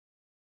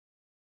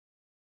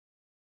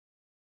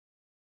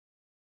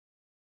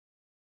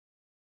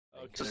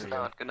This is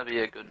not gonna be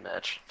a good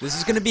match. This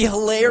is gonna be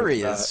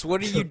hilarious.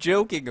 What are you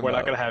joking about? We're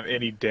not gonna have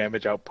any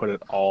damage output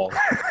at all.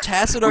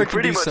 Tassadar We can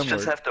pretty do much some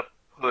just work. have to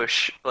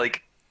push.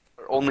 Like,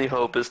 our only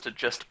hope is to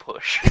just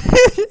push.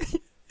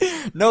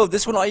 No,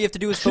 this one all you have to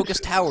do is focus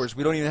towers.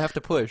 We don't even have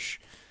to push.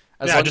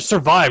 Yeah, just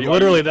survive.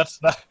 Literally, that's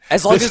that.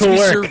 As long as will we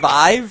work.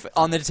 survive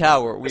on the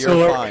tower, we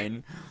are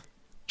fine.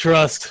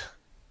 Trust.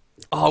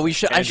 Oh, we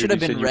should. I Andrew, should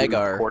have you been said you were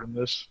Rhaegar. recording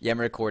this? Yeah, I'm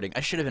recording.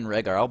 I should have been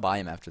Rhaegar. I'll buy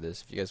him after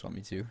this if you guys want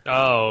me to.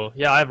 Oh,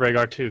 yeah, I have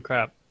Rhaegar too.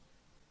 Crap.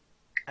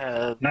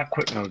 Not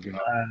quick. No, good.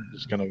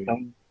 It's gonna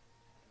be.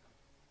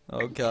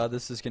 Oh god,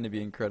 this is gonna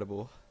be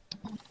incredible.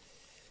 Let's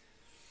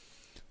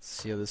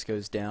see how this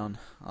goes down.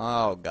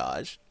 Oh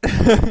gosh.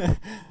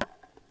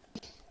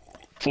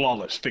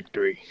 Flawless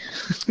victory.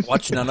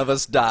 Watch none of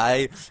us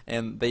die,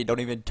 and they don't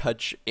even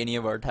touch any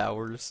of our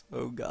towers.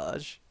 Oh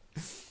gosh.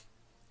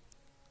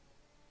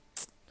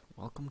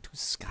 Welcome to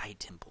Sky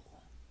Temple.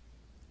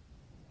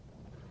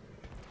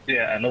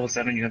 Yeah, at level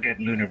 7 you'll get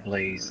Lunar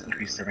Blaze.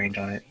 Increase the range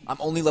on it. I'm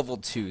only level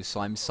 2, so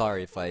I'm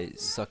sorry if I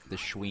suck the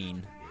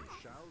Schween.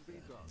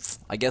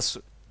 I guess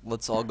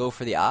let's all go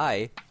for the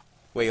eye.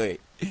 Wait.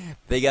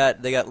 They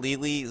got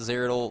Lili,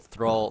 Zeradol,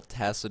 Thrall,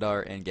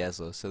 Tassadar, and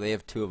Gazlo, so they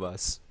have 2 of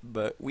us.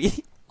 But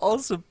we all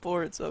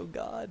support, oh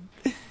god.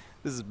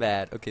 This is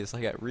bad. Okay, so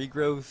I got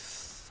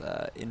Regrowth,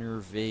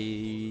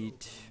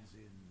 Innervate,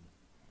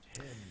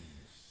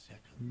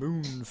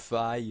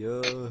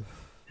 Moonfire,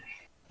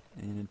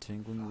 and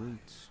Entangling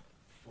Roots.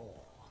 4,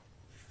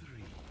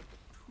 3,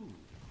 2,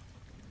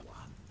 1.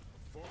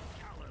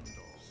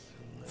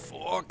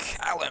 For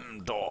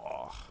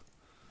Kalimdor.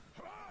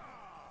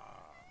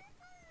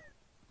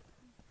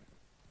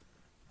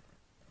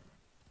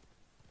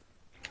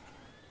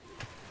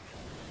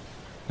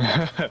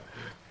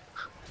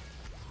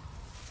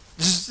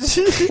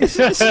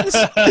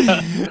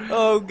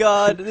 Oh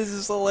god, this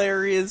is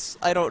hilarious.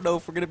 I don't know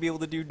if we're gonna be able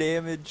to do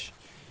damage.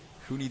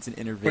 Who needs an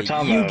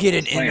innervate? You get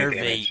an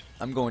innervate.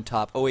 I'm going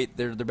top. Oh wait,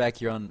 they're back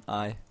here on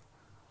I.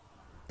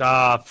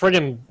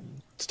 Friggin'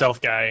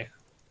 stealth guy.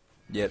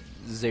 Yep,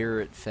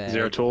 Zerat Fag.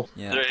 Zeratol?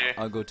 Yeah,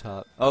 I'll go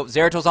top. Oh,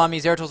 Zeratol's on me.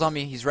 Zeratol's on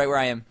me. He's right where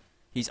I am.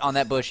 He's on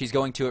that bush. He's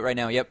going to it right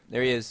now. Yep,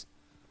 there he is.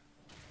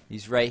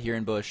 He's right here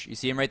in bush. You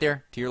see him right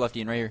there? To your left,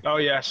 Ian, right here. Oh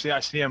yeah, I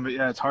see him, but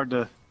yeah, it's hard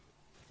to.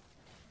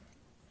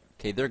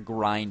 Okay, they're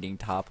grinding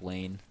top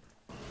lane.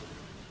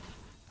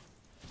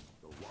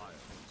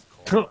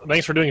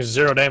 Thanks for doing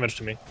 0 damage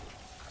to me.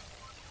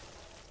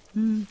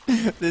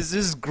 This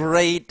is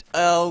great.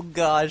 Oh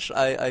gosh,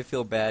 I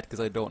feel bad because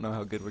I don't know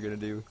how good we're gonna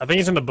do. I think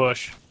he's in the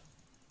bush.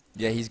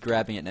 Yeah, he's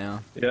grabbing it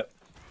now. Yep.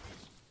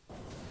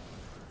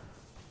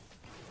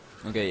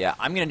 Okay, yeah,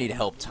 I'm gonna need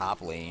help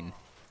top lane.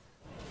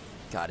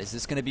 God, is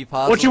this gonna be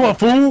possible? What you want,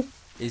 fool?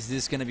 Is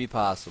this gonna be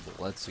possible?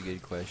 That's a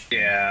good question.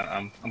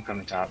 Yeah, I'm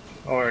coming top.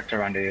 Or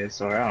Tyrande is,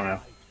 or I don't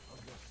know.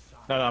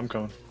 No, I'm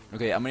coming.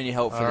 Okay, I'm gonna need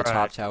help for the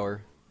top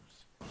tower.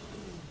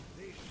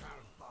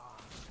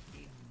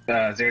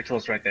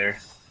 Zeratol's right there.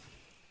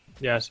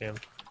 Yeah, I see him.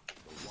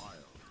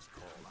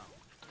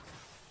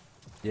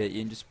 Yeah,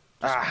 Ian, just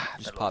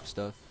pop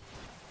stuff.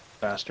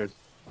 Bastard.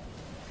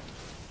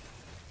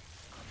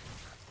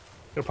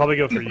 He'll probably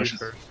go for you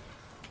first.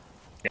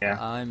 Yeah.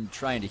 I'm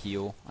trying to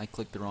heal. I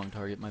clicked the wrong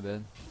target, my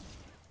bad.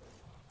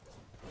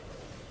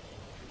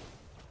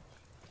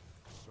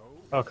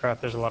 Oh crap,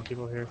 there's a lot of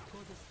people here.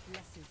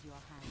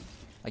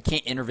 I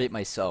can't innervate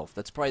myself.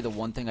 That's probably the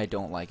one thing I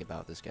don't like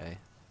about this guy.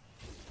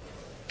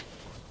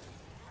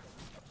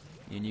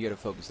 Ian, you gotta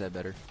focus that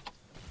better.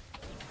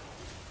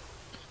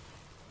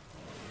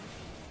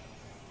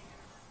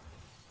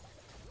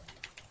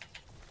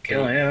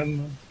 Kill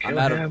him. Kill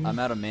him. I'm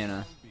out of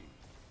mana.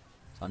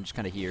 So I'm just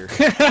kinda here.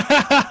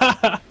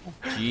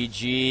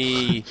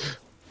 GG.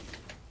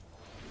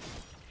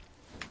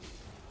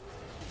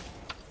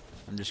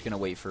 I'm just gonna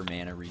wait for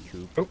mana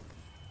recoup. Oh,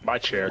 my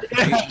chair.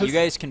 You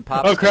guys can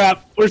pop. Oh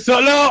crap! We're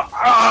so no!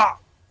 Ah!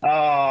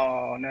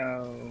 Oh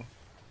no.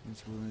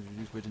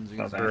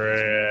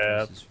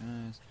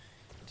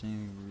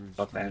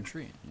 Crap.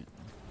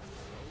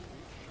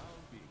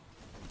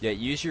 Yeah,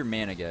 use your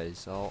mana,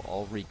 guys.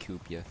 I'll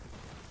recoup you.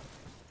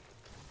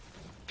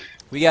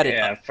 We got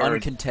an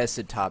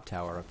uncontested top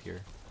tower up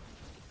here.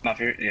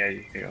 Yeah,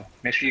 you go.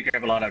 Make sure you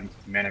grab a lot of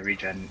mana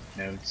regen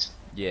nodes.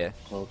 Yeah.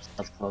 Close.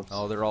 That's close.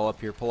 Oh, they're all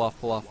up here. Pull off,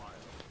 pull off.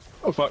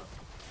 Oh fuck.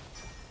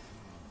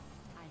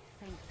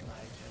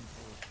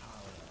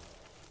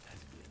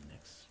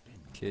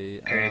 Okay.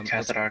 Okay,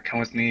 Tassadar, come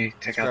with me.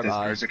 Take out this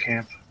Berserk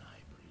camp.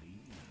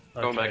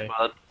 Going back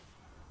bot.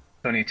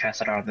 Don't need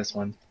Tassadar on this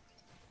one.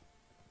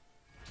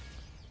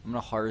 I'm gonna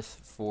hearth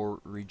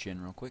for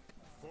regen real quick.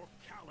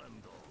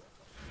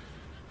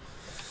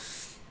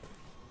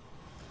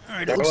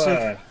 Alright, it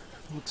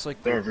looks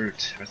like they're a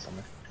root or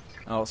something.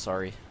 Oh,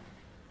 sorry.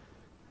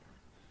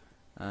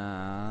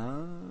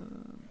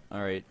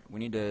 Alright, we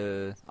need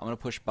to. I'm gonna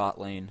push bot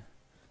lane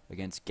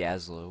against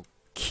Gazlo.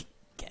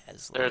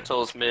 Gazlo.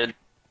 Zeratol's mid.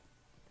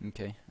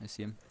 Okay, I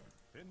see him.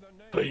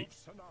 Wait.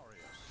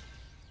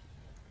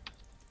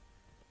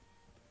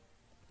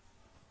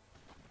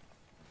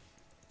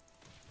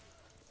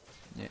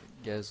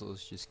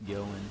 Gazlo's just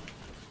going.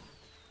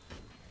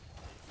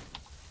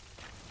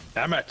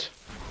 Damn it.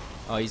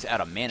 Oh, he's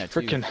out of mana too.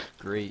 Frickin'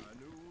 Great.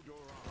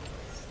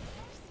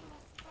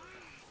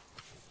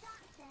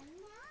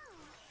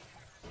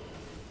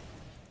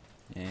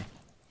 Eh.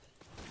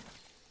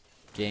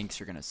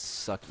 Ganks are gonna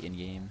suck in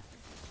game.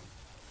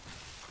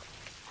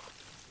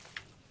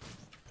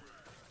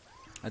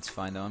 That's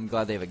fine though. I'm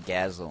glad they have a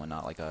Gazlo and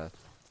not like a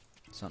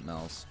something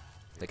else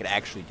that could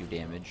actually do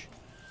damage.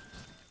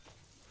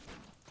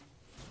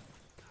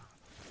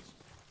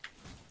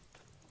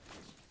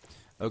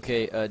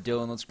 Okay,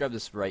 Dylan, let's grab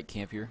this right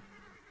camp here.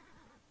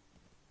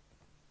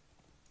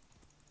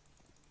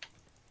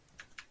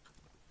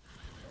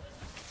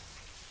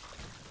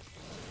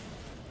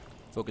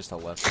 Focus the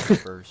left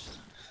first.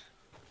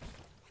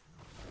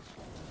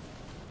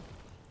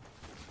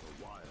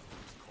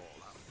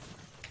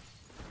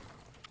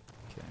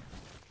 Okay.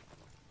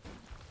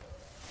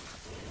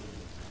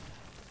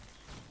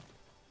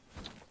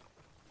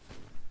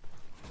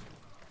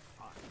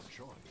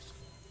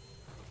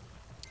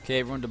 Okay,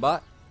 everyone to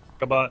bot.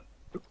 Go bot.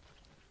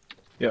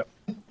 Yep.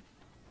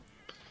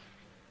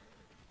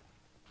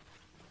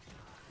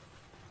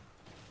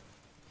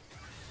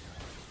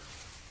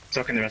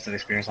 Soaking the rest of the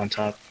experience on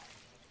top.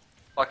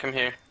 Fuck him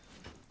here.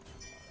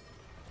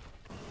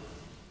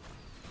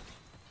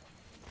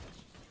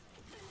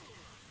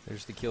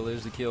 There's the kill,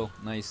 there's the kill.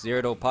 Nice.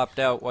 Zerdo popped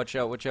out. Watch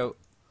out, watch out.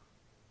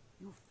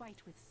 You fight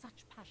with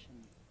such passion.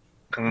 I'm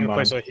Coming gonna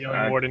place bottom. a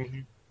healing ward in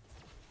here.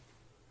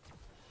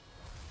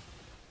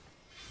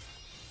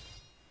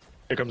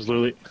 Here comes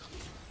Luli.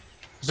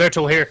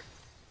 Zertul here.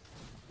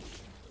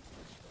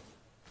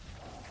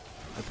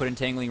 I put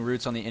entangling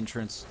roots on the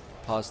entrance.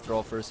 Pause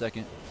thrall for a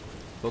second.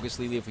 Focus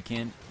Lily if we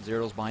can.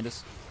 Zerdo's behind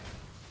us.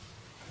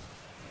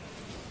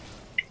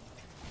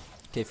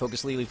 Okay,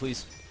 focus Lily,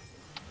 please.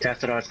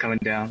 Tastadar's coming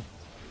down.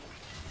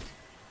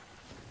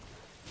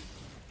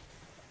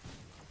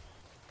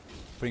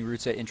 Putting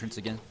roots at entrance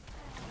again.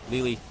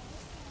 Lily.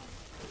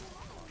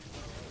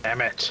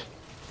 Damn it.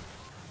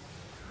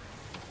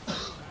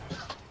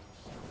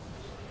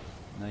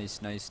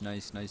 Nice, nice,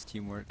 nice, nice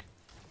teamwork.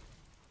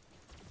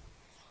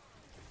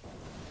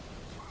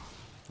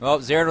 Well,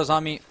 Zerdo's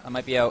on me. I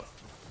might be out.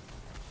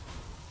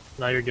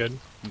 Now you're good.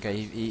 Okay,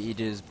 he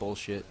did his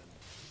bullshit.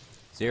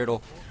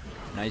 Zerdal.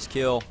 Nice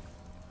kill.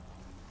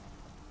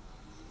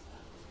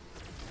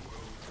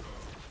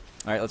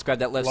 Alright, let's grab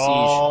that left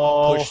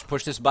Lol. siege.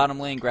 Push this bottom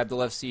lane, grab the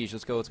left siege.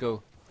 Let's go, let's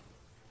go.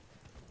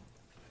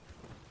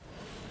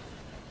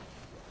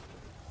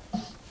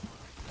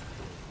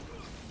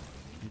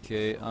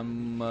 Okay,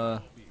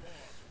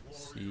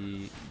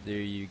 see, there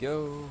you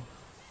go.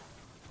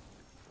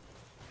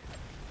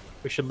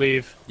 We should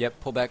leave. Yep,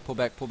 pull back, pull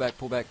back, pull back,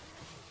 pull back.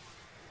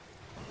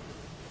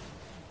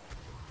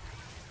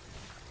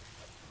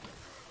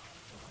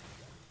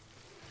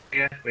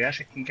 Yeah, we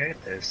actually can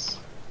get this.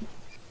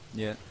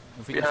 Yeah.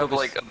 If we We can have focus,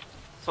 like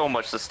so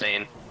much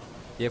sustain.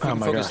 yeah, if we Oh can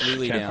my focus gosh.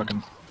 Lily Can't down.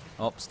 fucking...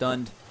 Oh,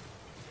 stunned.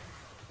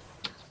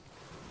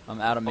 I'm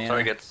out of All mana.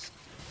 targets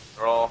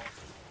are all.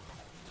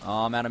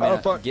 Oh, I'm out of Oh,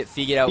 mana. fuck. Get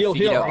feed it out, Heal,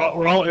 feed it heal. out.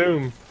 We're all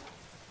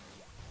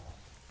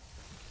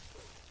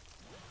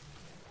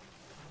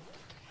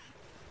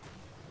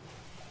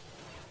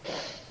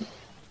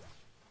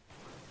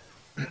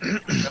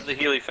Grab the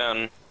Healy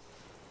fountain.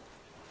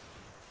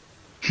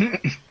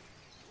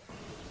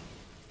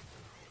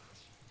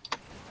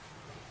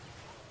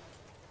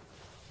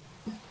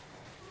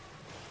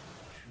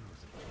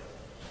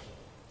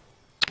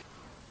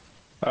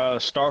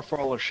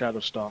 Starfall or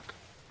Shadowstalk?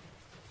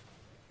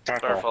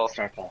 Starfall.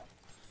 Starfall.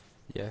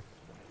 Yeah.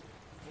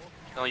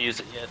 Don't use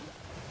it yet.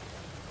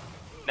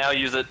 Now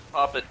use it.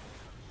 Pop it.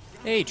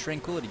 Hey,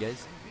 tranquility,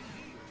 guys.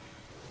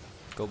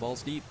 Go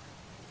balls deep.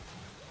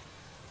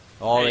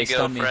 Oh, there they you go,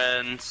 stunned me.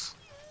 friends.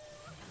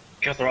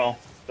 Kill Thrall.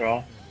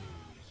 Thrall.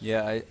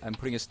 Yeah, I'm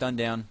putting a stun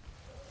down.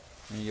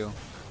 There you go.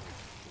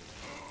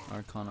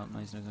 Archon up,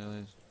 nice, nice,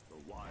 nice.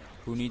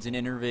 Who needs an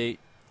innervate?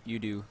 You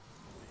do.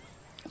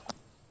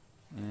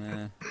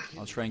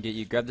 I'll try and get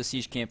you. Grab the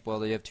siege camp while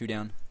they have two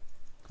down.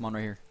 Come on,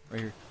 right here,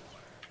 right here.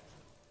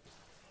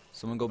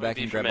 Someone go back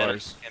Be and for grab mana.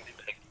 ours. Can't be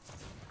big.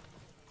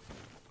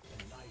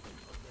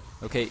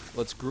 Okay,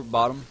 let's group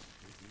bottom.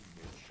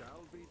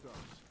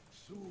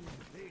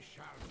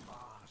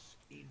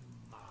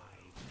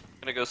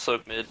 Gonna go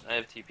soak mid. I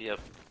have TP up.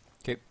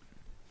 Okay.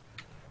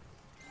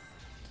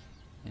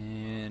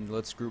 And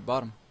let's group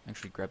bottom.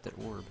 Actually, grab that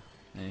orb.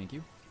 Thank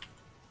you.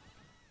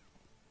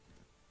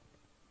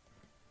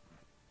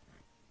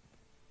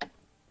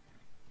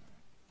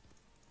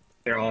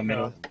 They're all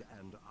middle.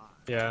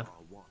 Yeah.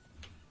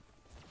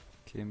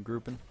 Okay, I'm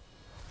grouping.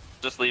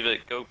 Just leave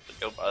it. Go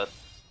bot.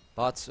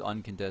 Bot's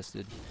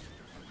uncontested.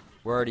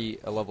 We're already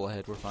a level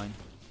ahead. We're fine.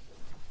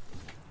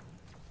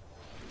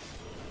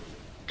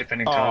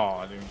 Defending Oh, top.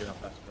 I didn't get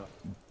up fast enough.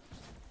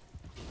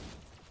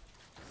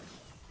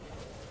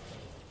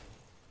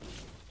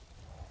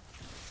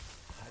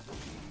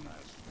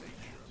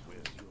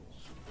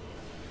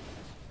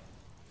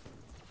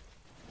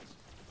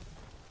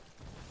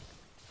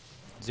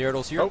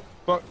 Zerodol's here. Oh,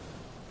 fuck.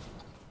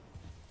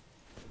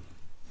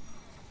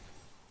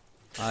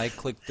 I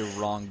clicked the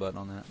wrong button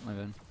on that. My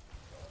bad.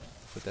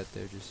 Put that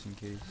there just in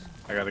case.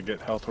 I gotta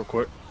get health real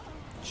quick.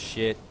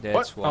 Shit,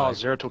 that's What? why. Oh,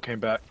 Zeratul came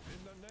back.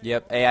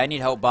 Yep. Hey, I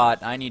need help,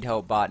 bot. I need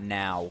help, bot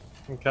now.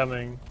 I'm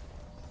coming.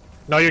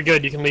 No, you're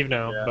good. You can leave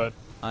now. Yeah. But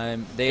Yeah,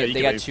 They you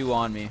can got leave. 2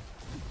 on me.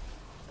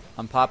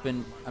 I'm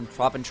popping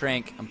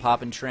trank. I'm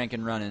popping trank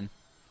and running.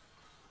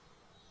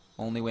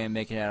 Only way I'm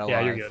making it out alive.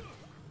 yeah, you're good.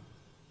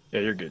 Yeah,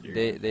 you're good. You're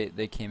good.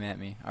 They came at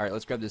me. All right,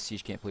 let's grab this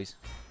siege camp, please.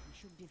 We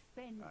should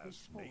defend this As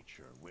fort.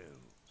 nature wills.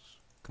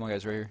 Come on,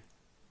 guys, right here.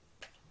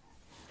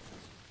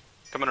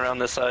 Coming around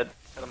this side.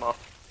 Cut him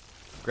off.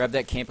 Grab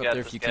that camp up Got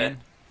there if this you guy. can.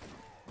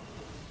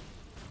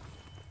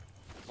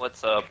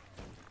 What's up?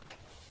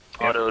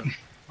 Yep.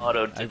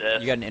 Autoed to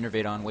death. You got an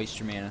innervate on. Waste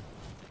your mana.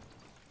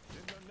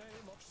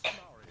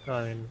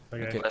 I mean,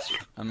 okay. Okay. Bless you.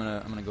 I'm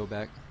gonna go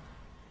back.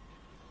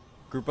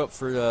 Group up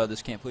for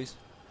this camp, please,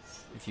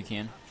 if you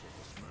can.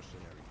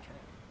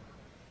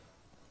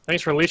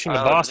 Thanks for leashing the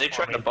boss. They for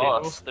trying me, to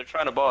boss. They're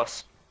trying to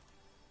boss. people.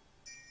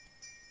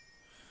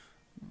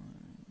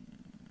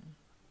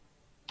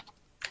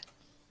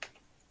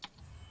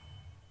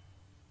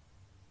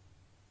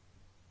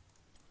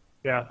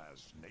 Yeah,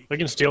 As nature we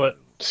can steal it.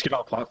 Just get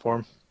off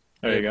platform.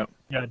 There you go.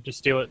 Yeah, just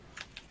steal it.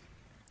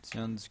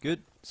 Sounds good.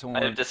 I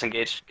Someone, have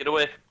disengaged. Get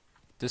away.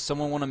 does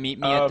someone want to meet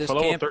me at this For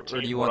level camp, 13,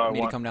 or do you what want I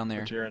me to come down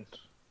there? Tyrion.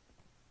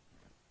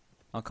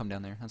 I'll come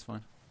down there. That's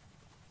fine.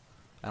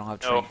 I don't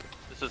have No, trank.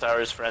 this is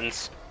ours,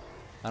 friends.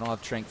 I don't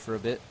have trank for a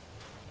bit.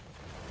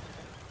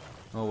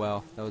 Oh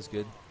wow, that was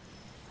good.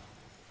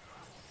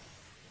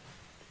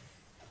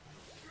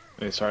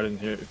 Hey, sorry I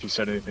didn't hear if you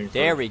said anything. for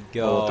There we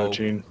Level go.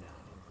 13.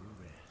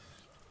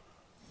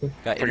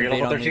 Got For your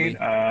innervate level on me.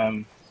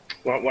 13,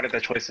 what are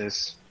the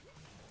choices?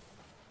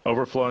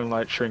 Overflowing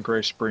Light, Shrink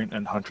Ray, Sprint,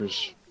 and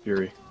Hunter's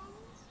Fury.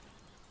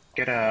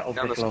 Get a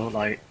overflow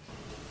light.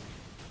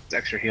 It's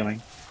extra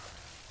healing.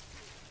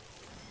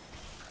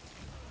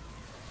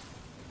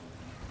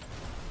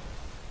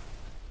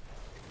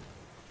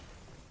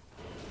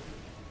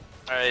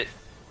 Alright.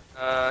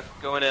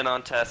 Going in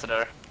on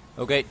Tassadar.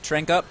 Okay,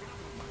 trank up.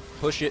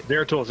 Push it.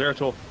 Zeratul,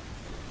 Zeratul.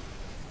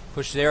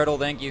 Push Zeratul,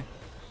 thank you.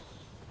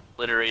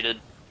 Obliterated.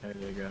 There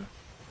you go.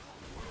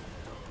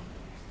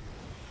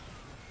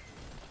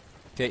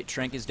 Okay,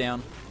 trank is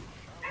down.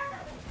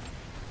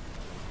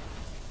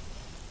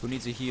 Who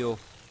needs a heal?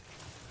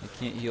 I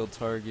can't heal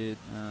target.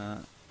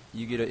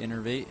 You get an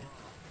innervate.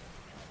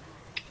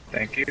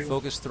 Thank you.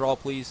 Focus Thrall,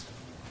 please.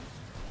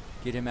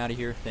 Get him out of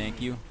here.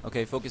 Thank you.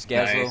 Okay, focus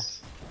Gazlo.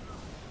 Nice.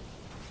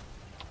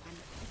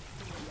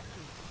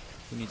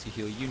 Who needs a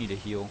heal? You need a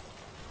heal.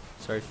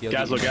 Sorry, Fiel.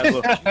 Gazlo,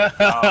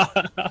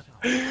 Gazlo.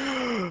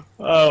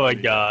 Oh my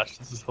gosh,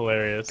 this is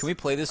hilarious. Can we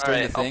play this during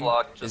Alright, the I'll thing?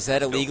 block. Is Just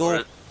that go illegal? for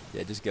it.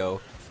 Yeah, just go.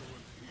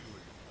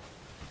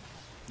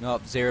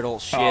 Nope,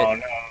 Zeratul. Shit. Oh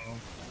no.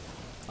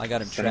 I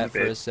got him Son of a trapped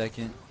for a bitch.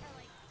 second.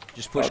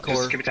 Just push Oh, core.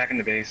 just keep attacking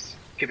the base.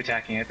 Keep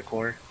attacking at the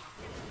core.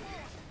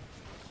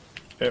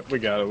 Yep, we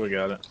got it, we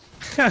got it.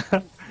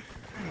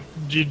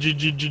 G.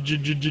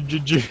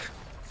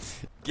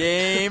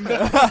 Game.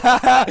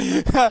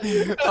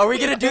 Are we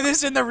gonna do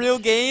this in the real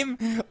game?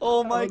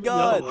 Oh my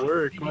god.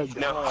 Work. My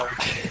God.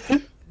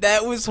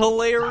 That was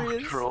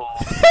hilarious. Troll.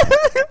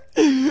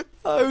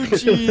 Oh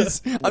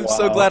jeez. I'm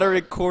so Wow. glad I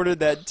recorded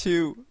that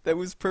too. That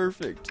was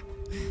perfect.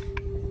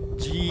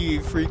 G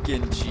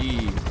freaking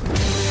G.